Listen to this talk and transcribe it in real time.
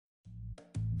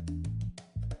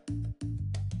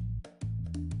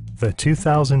the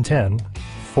 2010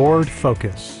 Ford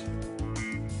Focus.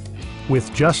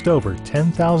 With just over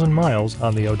 10,000 miles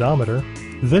on the odometer,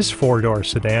 this four-door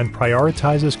sedan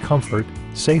prioritizes comfort,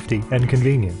 safety, and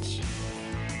convenience.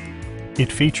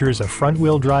 It features a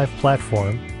front-wheel drive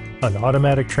platform, an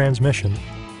automatic transmission,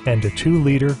 and a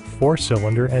 2-liter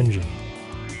 4-cylinder engine.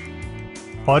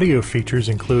 Audio features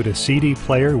include a CD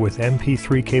player with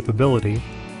MP3 capability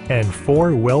and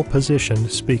 4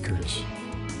 well-positioned speakers.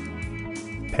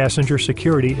 Passenger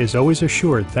security is always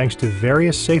assured thanks to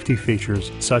various safety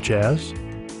features such as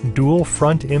dual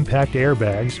front impact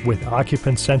airbags with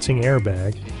occupant sensing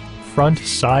airbag, front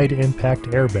side impact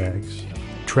airbags,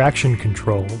 traction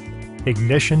control,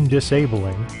 ignition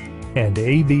disabling, and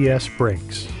ABS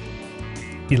brakes.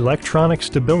 Electronic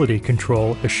stability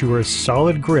control assures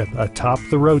solid grip atop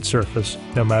the road surface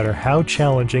no matter how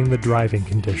challenging the driving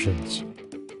conditions.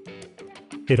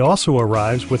 It also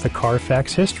arrives with a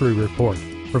Carfax history report,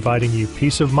 providing you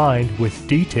peace of mind with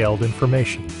detailed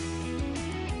information.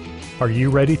 Are you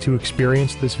ready to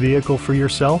experience this vehicle for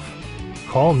yourself?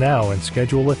 Call now and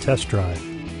schedule a test drive.